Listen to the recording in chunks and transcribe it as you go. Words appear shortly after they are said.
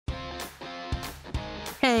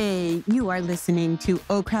Hey, you are listening to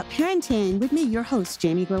Oh Crap Parenting with me, your host,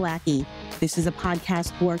 Jamie Glowacki. This is a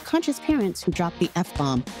podcast for conscious parents who drop the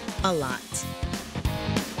F-bomb a lot.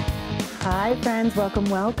 Hi, friends. Welcome,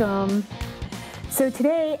 welcome. So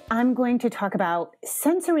today I'm going to talk about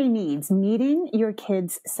sensory needs, meeting your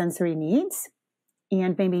kids' sensory needs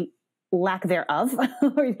and maybe lack thereof,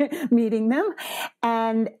 or meeting them,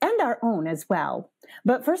 and our own as well.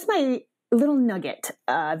 But first, my little nugget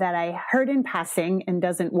that I heard in passing and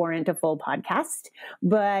doesn't warrant a full podcast,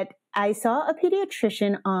 but I saw a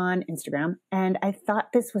pediatrician on Instagram and I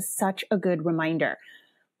thought this was such a good reminder.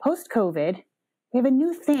 Post-COVID, we have a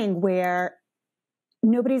new thing where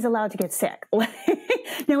nobody's allowed to get sick.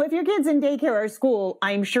 Now, if your kid's in daycare or school,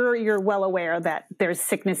 I'm sure you're well aware that there's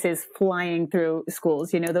sicknesses flying through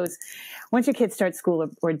schools. You know, those, once your kids start school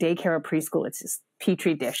or daycare or preschool, it's just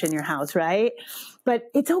petri dish in your house, right? But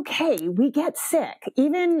it's okay. We get sick.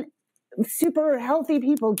 Even super healthy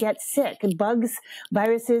people get sick. Bugs,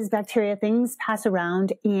 viruses, bacteria, things pass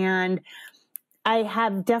around. And I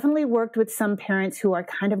have definitely worked with some parents who are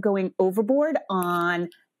kind of going overboard on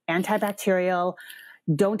antibacterial,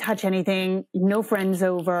 don't touch anything, no friends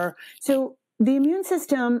over. So the immune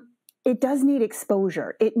system, it does need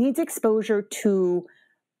exposure. It needs exposure to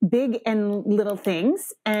big and little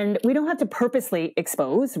things. And we don't have to purposely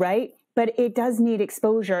expose, right? But it does need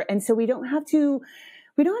exposure. And so we don't have to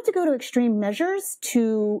go to extreme measures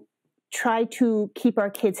to try to keep our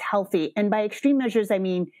kids healthy. And by extreme measures, I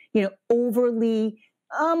mean, overly,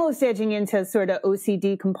 almost edging into sort of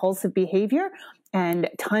OCD compulsive behavior, and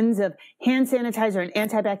tons of hand sanitizer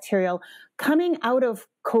and antibacterial coming out of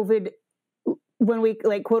COVID. When we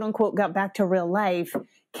quote unquote got back to real life,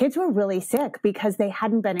 kids were really sick because they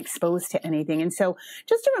hadn't been exposed to anything. And so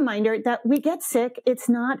just a reminder that we get sick. It's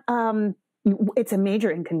not, it's a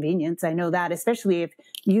major inconvenience. I know that, especially if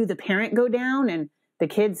you, the parent, go down and the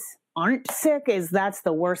kids aren't sick, that's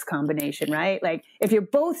the worst combination, right? Like if you're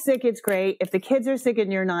both sick, it's great. If the kids are sick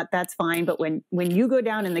and you're not, that's fine. But when you go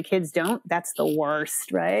down and the kids don't, that's the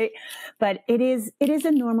worst, right? But it is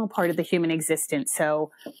a normal part of the human existence.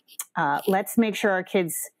 So let's make sure our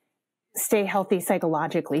kids stay healthy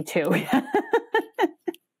psychologically too.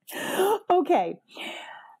 Okay.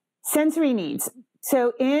 Sensory needs.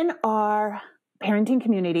 So in our parenting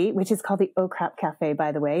community, which is called the Oh Crap Cafe,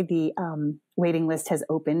 by the way, the waiting list has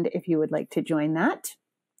opened if you would like to join that.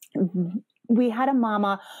 We had a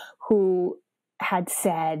mama who had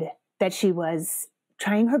said that she was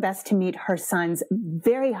trying her best to meet her son's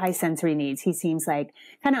very high sensory needs. He seems like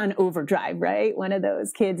kind of an overdrive, right? One of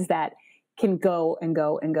those kids that can go and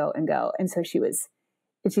go and go and go. And so she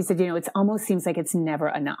said, it almost seems like it's never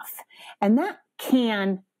enough. And that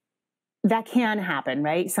can happen,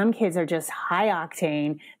 right? Some kids are just high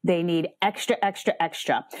octane. They need extra, extra,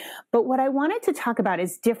 extra. But what I wanted to talk about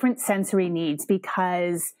is different sensory needs,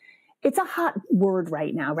 because it's a hot word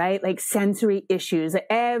right now, right? Like sensory issues.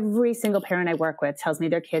 Every single parent I work with tells me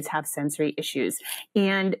their kids have sensory issues.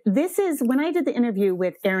 And this is when I did the interview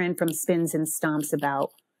with Erin from Spins and Stomps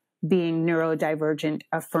about being neurodivergent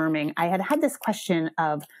affirming. I had this question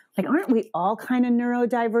of aren't we all kind of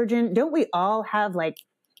neurodivergent? Don't we all have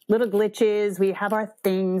little glitches? We have our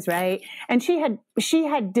things, right? And she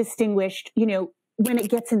had distinguished, when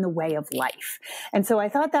it gets in the way of life. And so I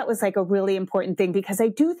thought that was a really important thing, because I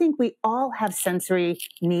do think we all have sensory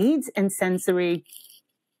needs and sensory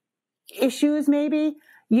issues, maybe,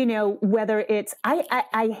 whether it's,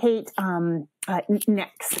 I hate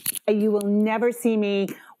necks. You will never see me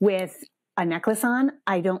with a necklace on.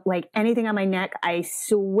 I don't like anything on my neck. I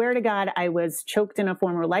swear to God, I was choked in a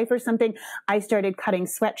former life or something. I started cutting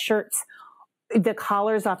sweatshirts, the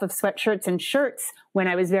collars off of sweatshirts and shirts when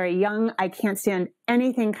I was very young. I can't stand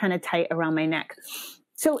anything kind of tight around my neck.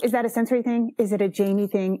 So is that a sensory thing? Is it a Jamie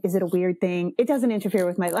thing? Is it a weird thing? It doesn't interfere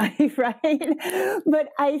with my life, right? But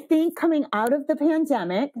I think coming out of the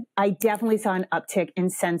pandemic, I definitely saw an uptick in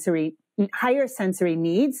higher sensory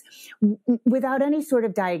needs without any sort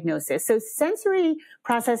of diagnosis. So sensory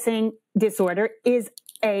processing disorder is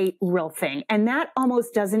a real thing. And that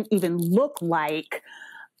almost doesn't even look like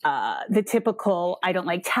the typical, I don't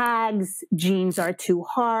like tags, jeans are too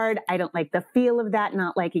hard, I don't like the feel of that,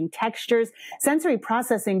 not liking textures. Sensory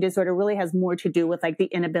processing disorder really has more to do with the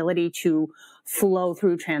inability to flow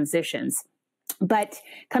through transitions. But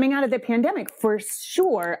coming out of the pandemic, for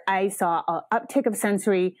sure, I saw an uptick of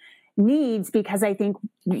sensory needs because I think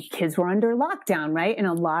kids were under lockdown, right? In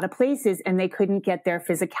a lot of places, and they couldn't get their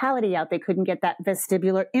physicality out. They couldn't get that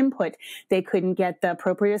vestibular input. They couldn't get the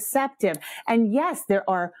proprioceptive. And yes, there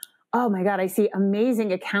are, oh my God, I see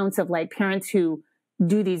amazing accounts of parents who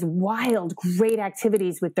do these wild, great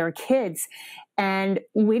activities with their kids. And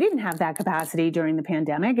we didn't have that capacity during the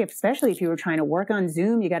pandemic, especially if you were trying to work on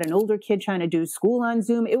Zoom. You got an older kid trying to do school on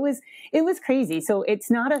Zoom. It was crazy. So it's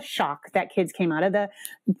not a shock that kids came out of the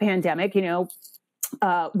pandemic,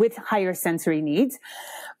 with higher sensory needs.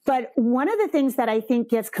 But one of the things that I think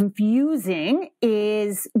gets confusing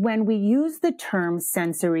is when we use the term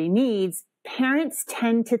sensory needs, parents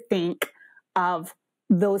tend to think of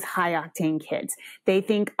those high octane kids. They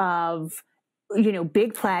think of,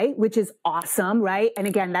 big play, which is awesome, right? And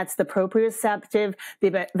again, that's the proprioceptive,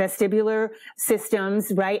 the vestibular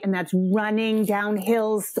systems, right? And that's running down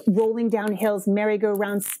hills, rolling down hills,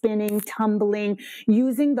 merry-go-round, spinning, tumbling,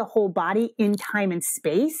 using the whole body in time and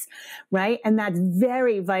space, right? And that's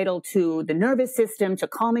very vital to the nervous system, to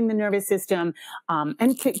calming the nervous system,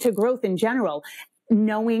 and to growth in general.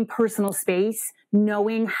 Knowing personal space,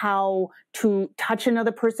 knowing how to touch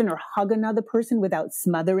another person or hug another person without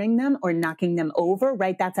smothering them or knocking them over,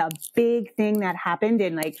 right? That's a big thing that happened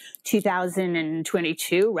in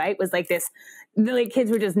 2022, right? Was like this, kids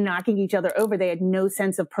were just knocking each other over. They had no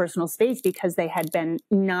sense of personal space because they had been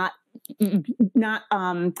not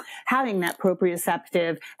having that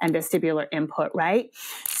proprioceptive and vestibular input, right?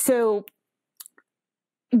 So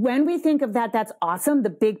when we think of that, that's awesome. The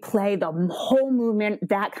big play, the whole movement,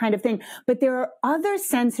 that kind of thing. But there are other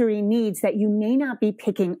sensory needs that you may not be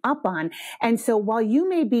picking up on. And so while you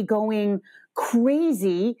may be going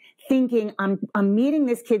crazy thinking, I'm meeting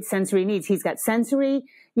this kid's sensory needs. He's got sensory,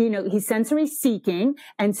 he's sensory seeking.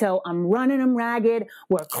 And so I'm running him ragged.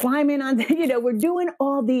 We're climbing on, we're doing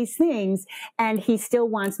all these things and he still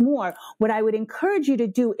wants more. What I would encourage you to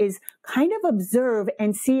do is kind of observe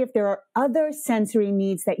and see if there are other sensory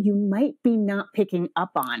needs that you might be not picking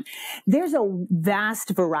up on. There's a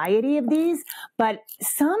vast variety of these, but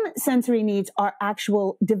some sensory needs are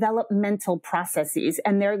actual developmental processes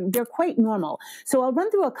and they're quite normal. So I'll run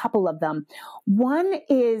through a couple of them. One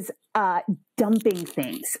is dumping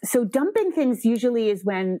things. So dumping things usually is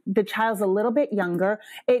when the child's a little bit younger.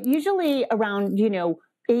 It usually around,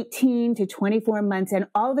 18 to 24 months. And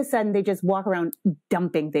all of a sudden they just walk around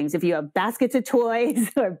dumping things. If you have baskets of toys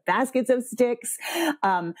or baskets of sticks,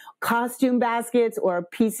 costume baskets or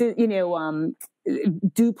pieces,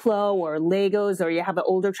 Duplo or Legos, or you have an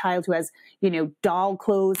older child who has, doll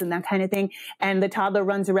clothes and that kind of thing. And the toddler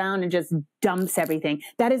runs around and just dumps everything.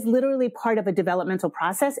 That is literally part of a developmental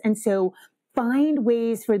process. And so find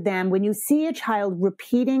ways for them when you see a child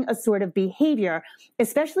repeating a sort of behavior,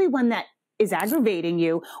 especially one that is aggravating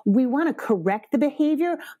you, we want to correct the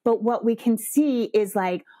behavior. But what we can see is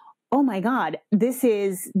like, oh my God, this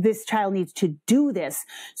child needs to do this.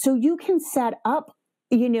 So you can set up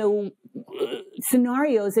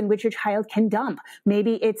scenarios in which your child can dump.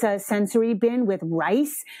 Maybe it's a sensory bin with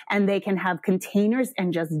rice and they can have containers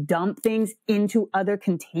and just dump things into other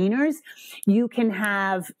containers. You can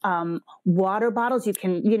have water bottles. You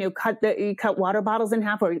can, cut water bottles in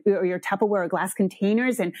half or your Tupperware or glass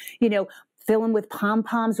containers and, fill them with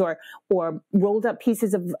pompoms or rolled up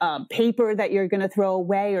pieces of paper that you're going to throw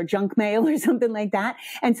away or junk mail or something like that.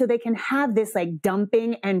 And so they can have this like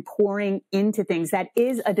dumping and pouring into things. That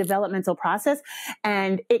is a developmental process.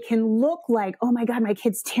 And it can look like, oh my God, my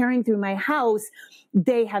kid's tearing through my house.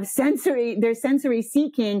 They're sensory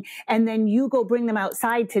seeking. And then you go bring them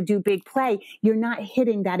outside to do big play. You're not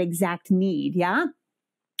hitting that exact need. Yeah.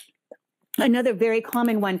 Another very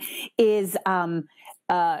common one is,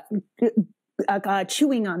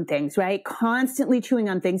 chewing on things, right? Constantly chewing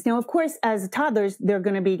on things. Now, of course, as toddlers, they're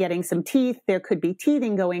going to be getting some teeth. There could be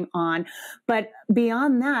teething going on. But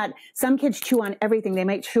beyond that, some kids chew on everything. They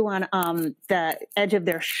might chew on the edge of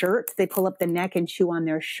their shirt. They pull up the neck and chew on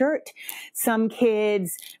their shirt. Some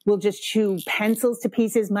kids will just chew pencils to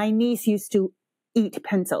pieces. My niece used to eat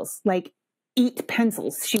pencils, eat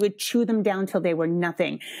pencils. She would chew them down till they were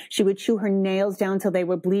nothing. She would chew her nails down till they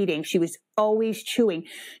were bleeding. She was always chewing.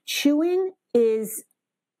 Chewing is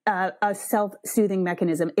a self-soothing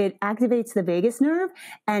mechanism. It activates the vagus nerve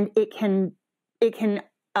and it can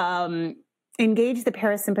engage the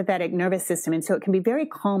parasympathetic nervous system. And so it can be very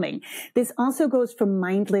calming. This also goes for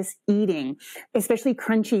mindless eating, especially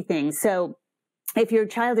crunchy things. So if your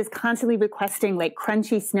child is constantly requesting like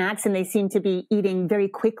crunchy snacks and they seem to be eating very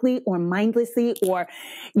quickly or mindlessly, or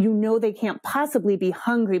they can't possibly be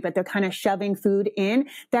hungry, but they're kind of shoving food in,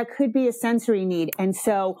 that could be a sensory need. And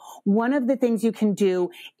so one of the things you can do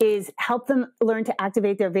is help them learn to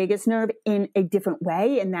activate their vagus nerve in a different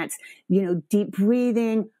way. And that's, deep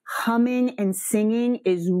breathing, humming and singing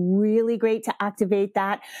is really great to activate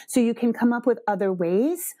that. So you can come up with other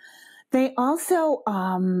ways. They also,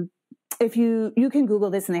 if you can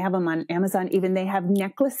Google this, and they have them on Amazon even, they have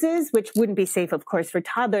necklaces, which wouldn't be safe, of course, for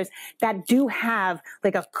toddlers, that do have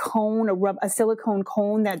like a cone, a silicone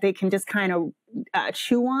cone that they can just kind of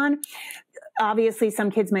chew on. Obviously,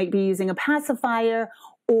 some kids might be using a pacifier,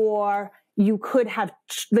 or you could have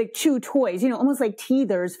like chew toys, almost like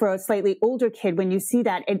teethers for a slightly older kid. When you see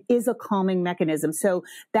that, it is a calming mechanism. So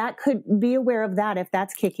that could be aware of that if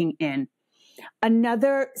that's kicking in.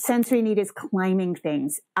 Another sensory need is climbing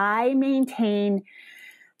things. I maintain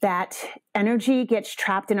that energy gets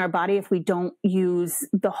trapped in our body if we don't use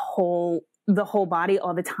the whole body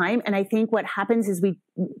all the time. And I think what happens is we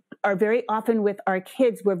are very often with our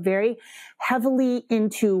kids, we're very heavily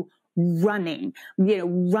into running,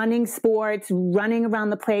 running sports, running around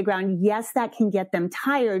the playground. Yes, that can get them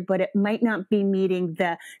tired, but it might not be meeting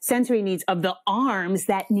the sensory needs of the arms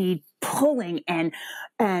that need pulling and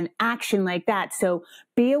action like that. So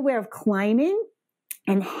be aware of climbing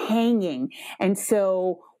and hanging. And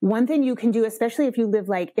so one thing you can do, especially if you live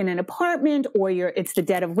like in an apartment or it's the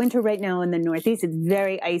dead of winter right now in the Northeast, it's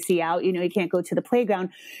very icy out, you can't go to the playground.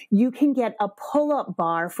 You can get a pull-up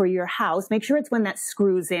bar for your house. Make sure it's one that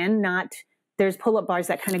screws in, there's pull-up bars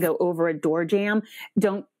that kind of go over a door jamb.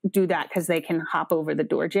 Don't do that because they can hop over the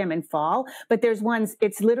door jamb and fall. But there's ones,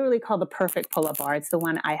 it's literally called the perfect pull-up bar. It's the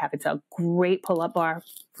one I have. It's a great pull-up bar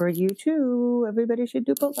for you too. Everybody should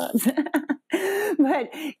do pull-ups.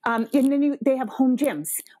 But and then they have home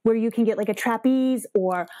gyms where you can get like a trapeze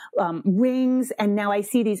or rings. And now I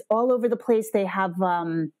see these all over the place. They have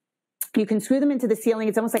you can screw them into the ceiling.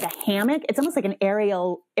 It's almost like a hammock. It's almost like an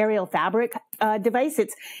aerial fabric device.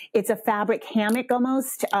 It's a fabric hammock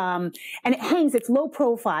almost, and it hangs. It's low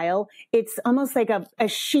profile. It's almost like a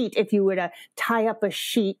sheet if you were to tie up a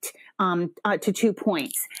sheet to 2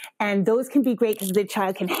 points. And those can be great because the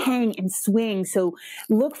child can hang and swing. So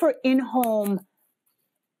look for in-home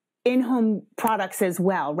products as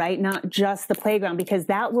well, right? Not just the playground, because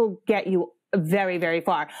that will get you very, very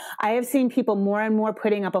far. I have seen people more and more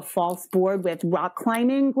putting up a false board with rock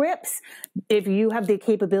climbing grips. If you have the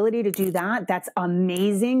capability to do that, that's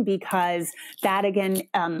amazing, because that again,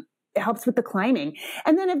 it helps with the climbing.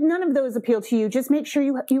 And then if none of those appeal to you, just make sure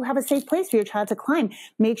you have a safe place for your child to climb.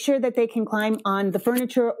 Make sure that they can climb on the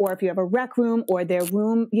furniture, or if you have a rec room or their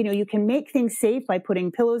room, you can make things safe by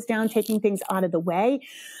putting pillows down, taking things out of the way.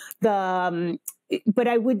 But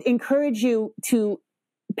I would encourage you to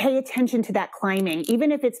pay attention to that climbing, even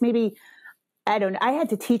if it's maybe, I had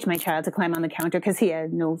to teach my child to climb on the counter because he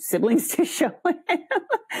had no siblings to show it.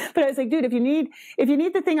 But I was like, dude, if you need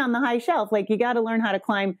the thing on the high shelf, like, you got to learn how to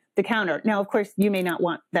climb the counter. Now, of course, you may not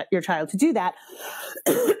want your child to do that,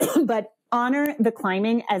 but honor the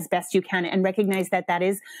climbing as best you can, and recognize that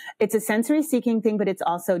it's a sensory seeking thing, but it's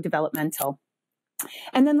also developmental.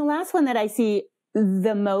 And then the last one that I see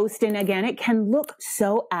the most, and again, it can look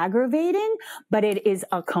so aggravating, but it is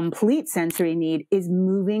a complete sensory need, is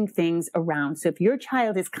moving things around. So if your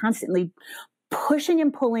child is constantly pushing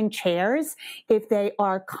and pulling chairs, if they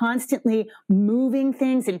are constantly moving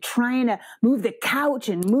things and trying to move the couch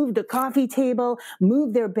and move the coffee table,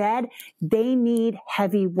 move their bed, they need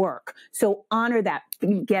heavy work. So honor that.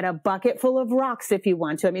 Get a bucket full of rocks if you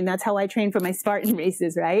want to. I mean, that's how I train for my Spartan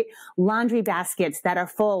races, right? Laundry baskets that are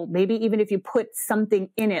full. Maybe even if you put something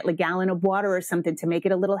in it, like a gallon of water or something to make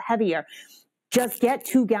it a little heavier. Just get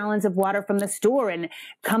 2 gallons of water from the store and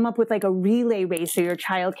come up with like a relay race so your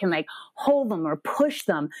child can like hold them or push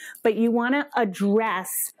them. But you want to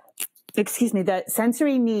address, the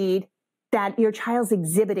sensory need that your child's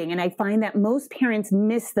exhibiting. And I find that most parents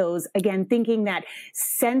miss those, again, thinking that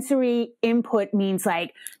sensory input means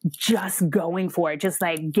like just going for it, just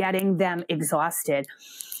like getting them exhausted.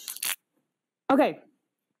 Okay.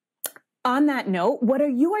 On that note, what are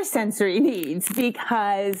your sensory needs?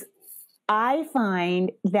 Because I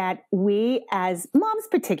find that we as moms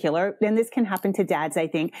particular, and this can happen to dads, I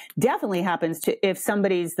think, definitely happens to if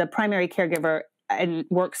somebody's the primary caregiver and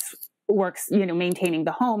works, maintaining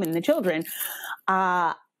the home and the children,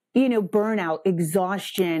 burnout,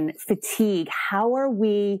 exhaustion, fatigue. How are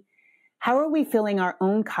we filling our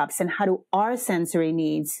own cups, and how do our sensory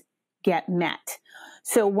needs get met?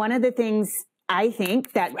 So one of the things I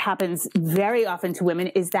think that happens very often to women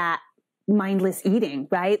is that mindless eating,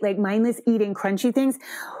 right? Like mindless eating, crunchy things.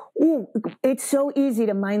 Ooh, it's so easy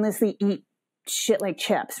to mindlessly eat shit like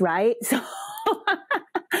chips, right? So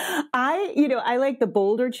I like the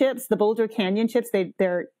Boulder chips, the Boulder Canyon chips. They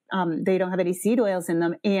don't have any seed oils in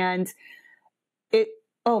them. And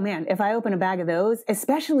oh man, if I open a bag of those,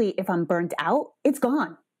 especially if I'm burnt out, it's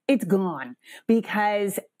gone. It's gone,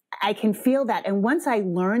 because I can feel that. And once I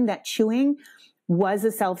learned that chewing was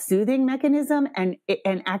a self-soothing mechanism and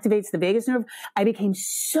activates the vagus nerve, I became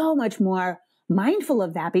so much more mindful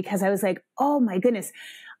of that because I was like, oh my goodness,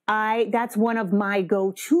 that's one of my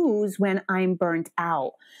go-tos when I'm burnt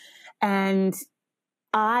out. And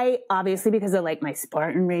I obviously, because of like my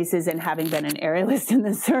Spartan races and having been an aerialist in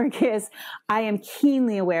the circus, I am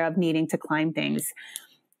keenly aware of needing to climb things.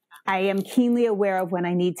 I am keenly aware of when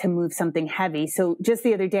I need to move something heavy. So just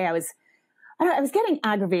the other day, I was getting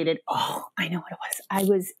aggravated. Oh, I know what it was. I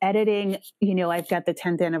was editing, I've got the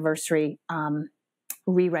 10th anniversary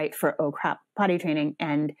rewrite for Oh Crap Potty Training,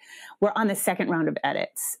 and we're on the second round of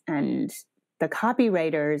edits. And the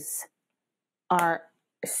copywriters are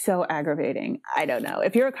so aggravating. I don't know.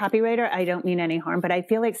 If you're a copywriter, I don't mean any harm, but I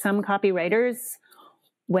feel like some copywriters,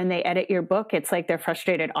 when they edit your book, it's like they're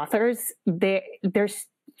frustrated authors. They're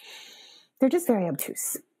just very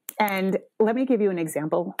obtuse. And let me give you an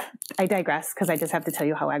example. I digress because I just have to tell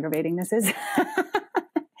you how aggravating this is.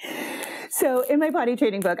 So in my potty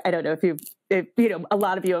training book, I don't know if a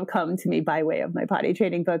lot of you have come to me by way of my potty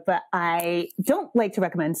training book, but I don't like to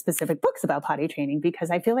recommend specific books about potty training because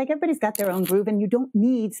I feel like everybody's got their own groove and you don't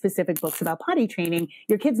need specific books about potty training.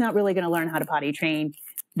 Your kid's not really going to learn how to potty train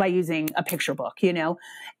by using a picture book,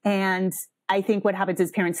 And I think what happens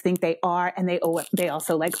is parents think they are, and they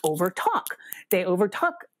also like overtalk. They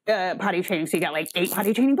overtalk potty training. So you got like 8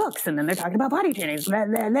 potty training books, and then they're talking about potty training,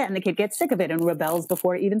 and the kid gets sick of it and rebels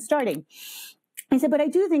before even starting. I said, but I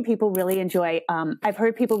do think people really enjoy, I've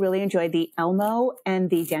heard people really enjoy the Elmo and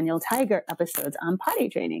the Daniel Tiger episodes on potty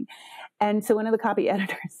training. And so one of the copy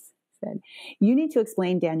editors said, you need to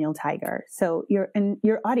explain Daniel Tiger. So your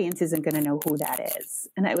audience isn't going to know who that is.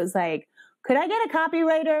 And I was like, could I get a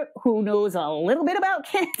copywriter who knows a little bit about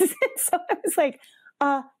kids? And so I was like,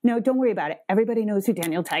 no, don't worry about it. Everybody knows who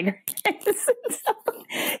Daniel Tiger is. So,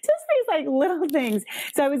 just these like little things.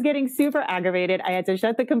 So I was getting super aggravated. I had to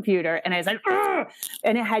shut the computer and I was like, ugh!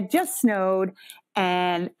 And it had just snowed.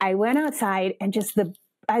 And I went outside and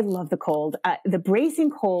I love the cold, the bracing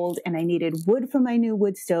cold, and I needed wood for my new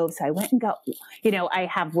wood stove. So I went and got, I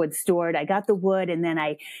have wood stored. I got the wood, and then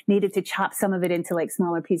I needed to chop some of it into like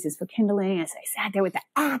smaller pieces for kindling. As I sat there with the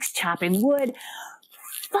axe chopping wood,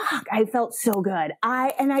 fuck, I felt so good.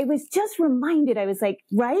 I was just reminded, I was like,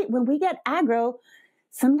 right, when we get aggro,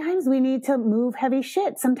 sometimes we need to move heavy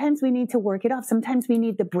shit. Sometimes we need to work it off. Sometimes we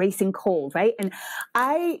need the bracing cold, right? And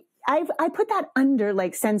I put that under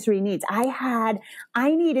like sensory needs. I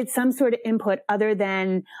needed some sort of input other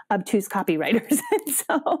than obtuse copywriters. And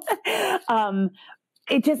so,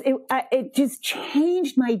 it just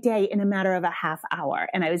changed my day in a matter of a half hour.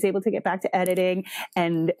 And I was able to get back to editing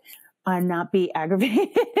and not be aggravated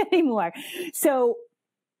anymore. So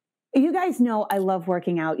you guys know I love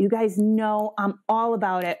working out. You guys know I'm all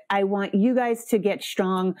about it. I want you guys to get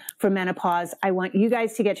strong for menopause. I want you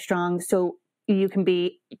guys to get strong so you can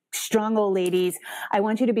be strong old ladies. I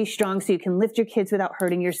want you to be strong so you can lift your kids without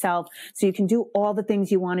hurting yourself, so you can do all the things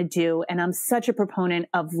you want to do. And I'm such a proponent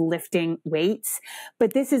of lifting weights,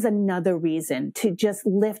 but this is another reason to just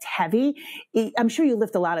lift heavy. I'm sure you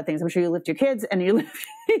lift a lot of things. I'm sure you lift your kids, and you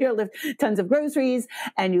lift tons of groceries,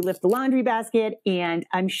 and you lift the laundry basket. And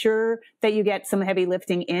I'm sure that you get some heavy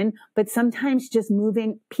lifting in, but sometimes just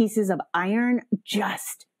moving pieces of iron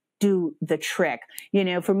just do the trick.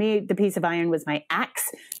 For me, the piece of iron was my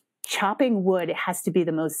axe. Chopping wood has to be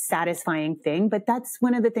the most satisfying thing, but that's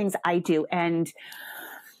one of the things I do. And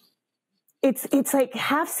it's like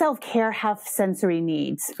half self-care, half sensory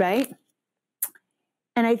needs, right?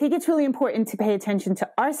 And I think it's really important to pay attention to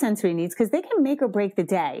our sensory needs because they can make or break the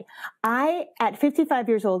day. At 55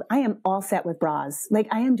 years old, I am all set with bras. Like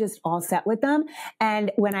I am just all set with them.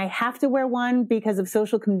 And when I have to wear one because of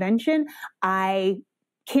social convention, I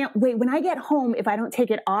can't wait. When I get home, if I don't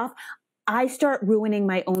take it off, I start ruining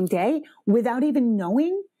my own day without even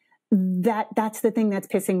knowing that that's the thing that's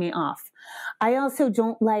pissing me off. I also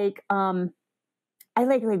don't like, I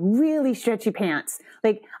like really stretchy pants.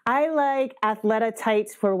 Like I like Athleta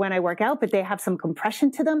tights for when I work out, but they have some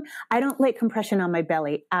compression to them. I don't like compression on my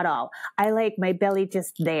belly at all. I like my belly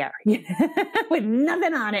just there with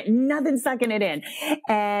nothing on it, nothing sucking it in.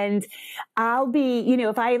 And I'll be,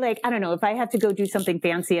 if I if I have to go do something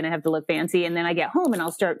fancy and I have to look fancy, and then I get home and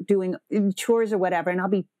I'll start doing chores or whatever, and I'll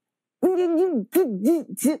be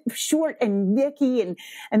short and nicky, and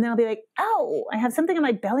then I'll be like, oh, I have something on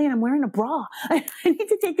my belly and I'm wearing a bra. I need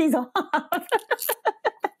to take these off.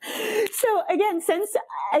 So again, since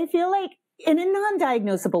I feel like in a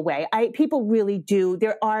non-diagnosable way, people really do.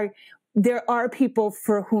 There are people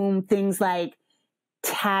for whom things like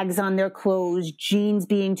tags on their clothes, jeans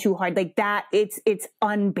being too hard, like that, it's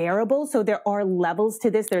unbearable. So there are levels to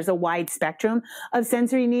this. There's a wide spectrum of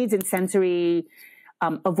sensory needs and sensory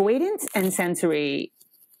avoidance and sensory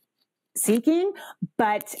seeking,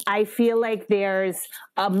 but I feel like there's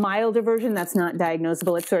a milder version that's not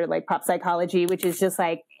diagnosable. It's sort of like pop psychology, which is just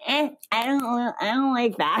like, I don't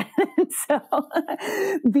like that. So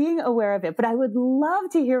being aware of it, but I would love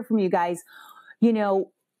to hear from you guys, you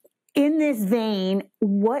know, in this vein,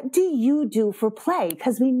 what do you do for play?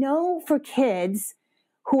 Because we know for kids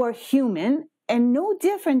who are human and no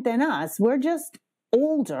different than us, we're just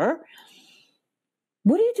older.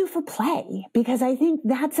 What do you do for play? Because I think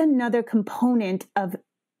that's another component of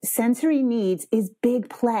sensory needs is big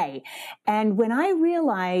play. And when I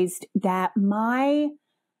realized that I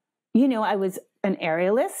was an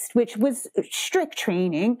aerialist, which was strict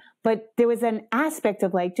training, but there was an aspect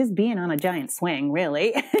of like just being on a giant swing,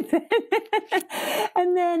 really.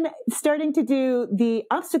 And then starting to do the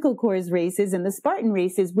obstacle course races and the Spartan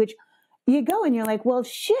races, which you go and you're like, well,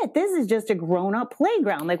 shit, this is just a grown-up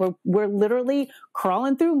playground. Like we're literally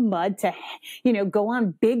crawling through mud to, go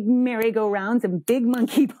on big merry-go-rounds and big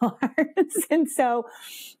monkey bars. And so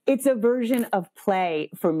it's a version of play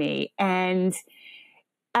for me. And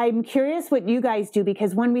I'm curious what you guys do,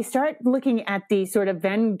 because when we start looking at the sort of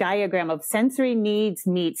Venn diagram of sensory needs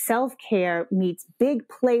meets self-care meets big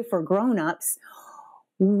play for grown-ups,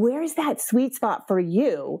 where's that sweet spot for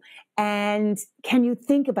you? And can you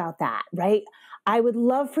think about that, right? I would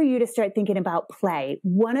love for you to start thinking about play.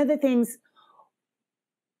 One of the things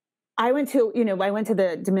I went to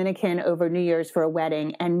the Dominican over New Year's for a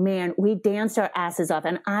wedding, and man, we danced our asses off.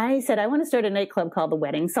 And I said, I want to start a nightclub called the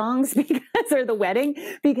Wedding Songs or the Wedding,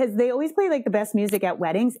 because they always play like the best music at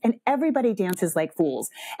weddings and everybody dances like fools.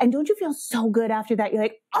 And don't you feel so good after that? You're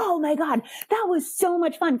like, oh my God, that was so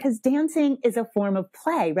much fun, because dancing is a form of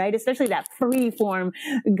play, right? Especially that free form,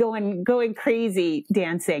 going crazy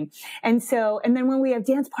dancing. And then when we have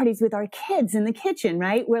dance parties with our kids in the kitchen,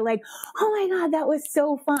 right? We're like, oh my God, that was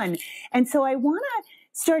so fun. And so I want to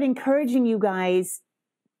start encouraging you guys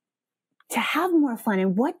to have more fun.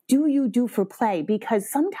 And what do you do for play? Because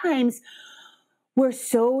sometimes we're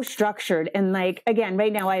so structured. And like, again,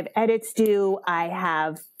 right now I have edits due.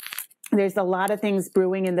 There's a lot of things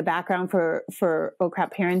brewing in the background for Oh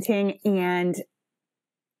Crap Parenting. And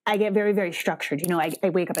I get very, very structured. I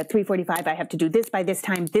wake up at 3:45. I have to do this by this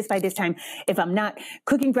time, this by this time. If I'm not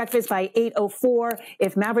cooking breakfast by 8:04,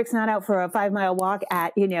 if Maverick's not out for a 5-mile walk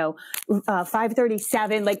at,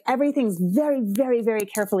 5:37, like everything's very, very, very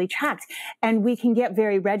carefully tracked. And we can get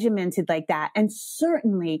very regimented like that. And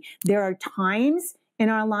certainly there are times in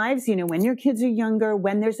our lives, when your kids are younger,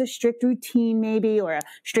 when there's a strict routine maybe, or a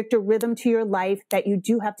stricter rhythm to your life, that you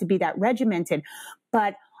do have to be that regimented.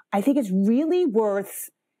 But I think it's really worth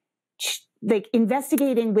like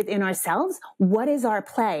investigating within ourselves, what is our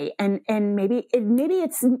play? And maybe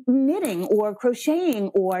it's knitting or crocheting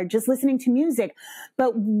or just listening to music.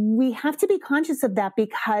 But we have to be conscious of that,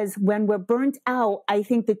 because when we're burnt out, I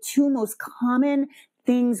think the two most common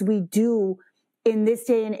things we do in this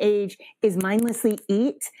day and age is mindlessly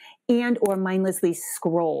eat and or mindlessly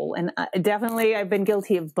scroll. And definitely I've been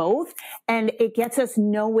guilty of both. And it gets us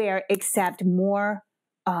nowhere except more.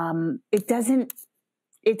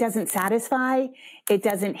 It doesn't satisfy. It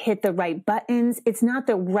doesn't hit the right buttons. It's not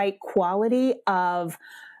the right quality of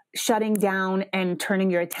shutting down and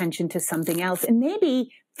turning your attention to something else. And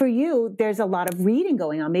maybe for you, there's a lot of reading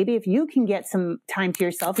going on. Maybe if you can get some time to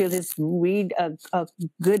yourself, you'll just read a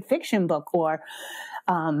good fiction book, or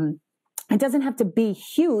it doesn't have to be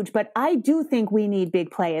huge, but I do think we need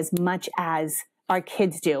big play as much as our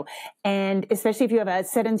kids do. And especially if you have a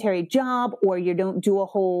sedentary job or you don't do a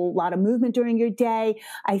whole lot of movement during your day,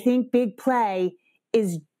 I think big play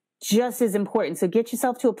is just as important. So get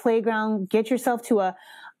yourself to a playground, get yourself to a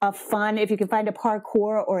fun, if you can find a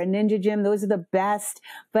parkour or a ninja gym, those are the best.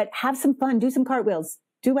 But have some fun, do some cartwheels,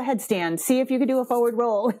 do a headstand, see if you can do a forward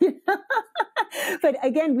roll. But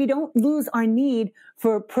again, we don't lose our need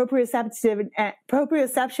for proprioception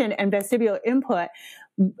and vestibular input.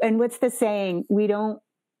 And what's the saying? We don't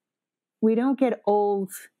get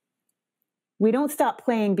old. We don't stop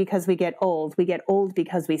playing because we get old. We get old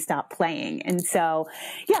because we stop playing. And so,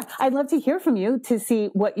 yeah, I'd love to hear from you to see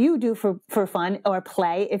what you do for fun or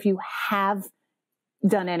play, if you have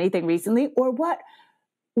done anything recently, or what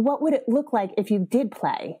would it look like if you did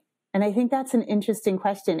play? And I think that's an interesting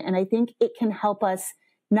question. And I think it can help us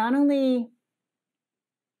not only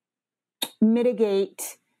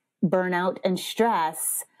mitigate burnout and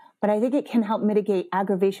stress, but I think it can help mitigate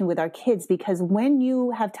aggravation with our kids, because when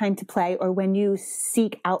you have time to play or when you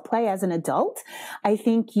seek out play as an adult, I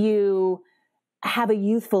think you have a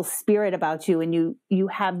youthful spirit about you, and you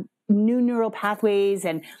have new neural pathways,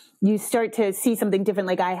 and you start to see something different.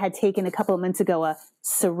 Like I had taken a couple of months ago, a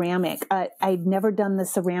ceramic, I'd never done the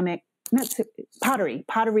ceramic,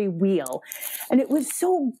 pottery wheel. And it was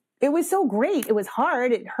so great. It was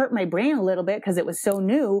hard. It hurt my brain a little bit because it was so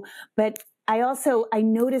new, but I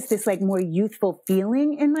noticed this like more youthful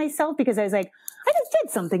feeling in myself, because I was like, I just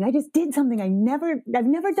did something I've never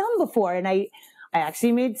done before. And I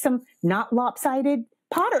actually made some not lopsided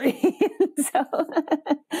pottery. So,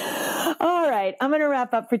 all right, I'm going to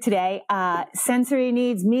wrap up for today. Sensory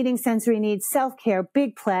needs, meeting sensory needs, self-care,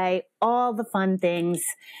 big play, all the fun things.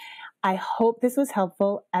 I hope this was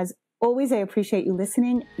helpful. As always, I appreciate you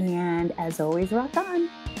listening. And as always, rock on.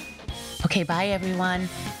 Okay, bye everyone.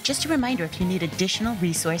 Just a reminder, if you need additional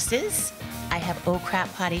resources, I have Oh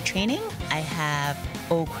Crap Potty Training. I have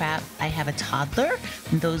Oh Crap, I Have a Toddler.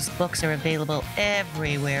 Those books are available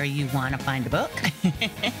everywhere you want to find a book.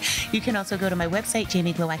 You can also go to my website,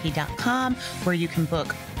 jamieglowacki.com, where you can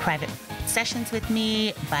book private sessions with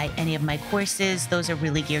me, buy any of my courses. Those are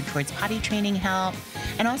really geared towards potty training help.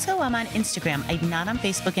 And also I'm on Instagram. I'm not on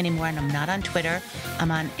Facebook anymore, and I'm not on Twitter.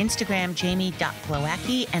 I'm on Instagram,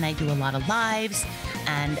 jamie.glowacki, and I do a lot of lives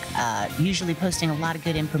and usually posting a lot of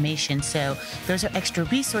good information. So those are extra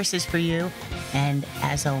resources for you. And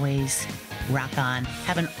as always, rock on.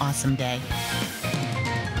 Have an awesome day.